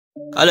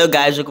Hello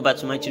guys, welcome back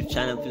to my YouTube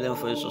channel. Please don't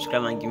forget to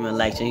subscribe and give me a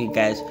like. Thank you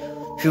guys.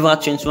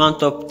 FIFA 21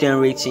 top 10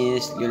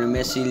 ratings. Lionel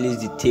Messi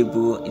leads the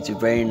table. It's a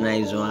very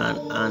nice one,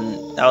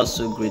 and that was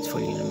so great for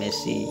Lionel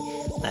Messi.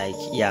 Like,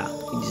 yeah,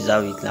 he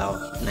deserves it now.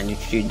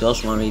 93,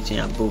 just one rating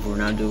above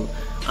Ronaldo,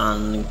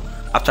 and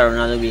after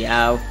Ronaldo we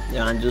have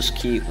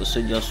Lewandowski,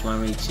 also just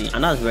one rating,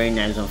 and that's very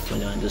nice one for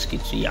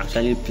Lewandowski too. He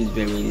actually played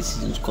very well this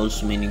season, scored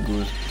so many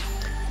goals,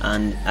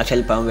 and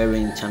actually performed very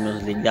well in the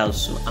Champions League. That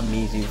was so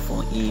amazing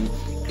for him.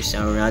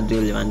 Cristiano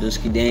Ronaldo,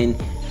 Lewandowski. Then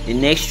the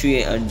next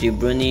three are De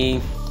Bruyne,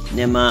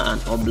 Neymar,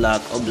 and Oblak.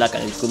 Oblak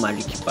and the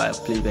Madrid keeper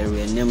played very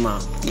well.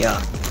 Neymar, yeah,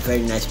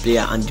 very nice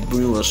player, and De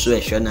Bruyne was so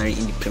extraordinary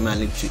in the Premier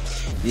League too.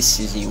 This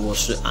season it was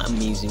so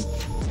amazing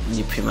in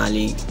the Premier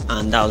League,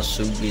 and that was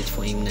so great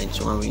for him.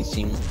 91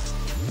 rating.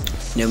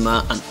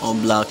 Neymar and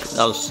Oblak,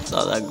 that was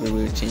a great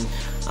rating.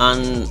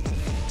 And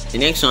the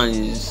next one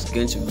is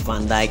going to be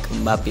Van Dijk,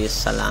 Mbappe,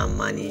 Salah, and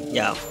Mane.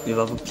 Yeah,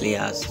 Liverpool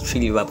players,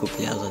 3 Liverpool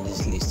players on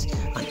this list,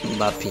 and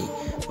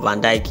Mbappe.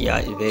 Van Dijk, yeah,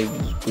 is a very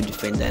good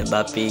defender.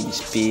 Mbappe, the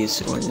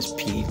space, running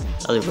speed,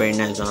 that's a very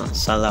nice one.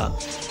 Salah,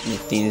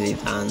 maintains it,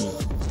 and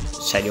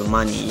Sadio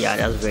Mane, yeah,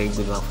 that's a very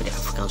good one for the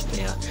African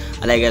player.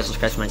 I like you guys,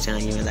 subscribe to my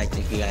channel, give me a like.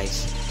 Thank you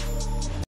guys.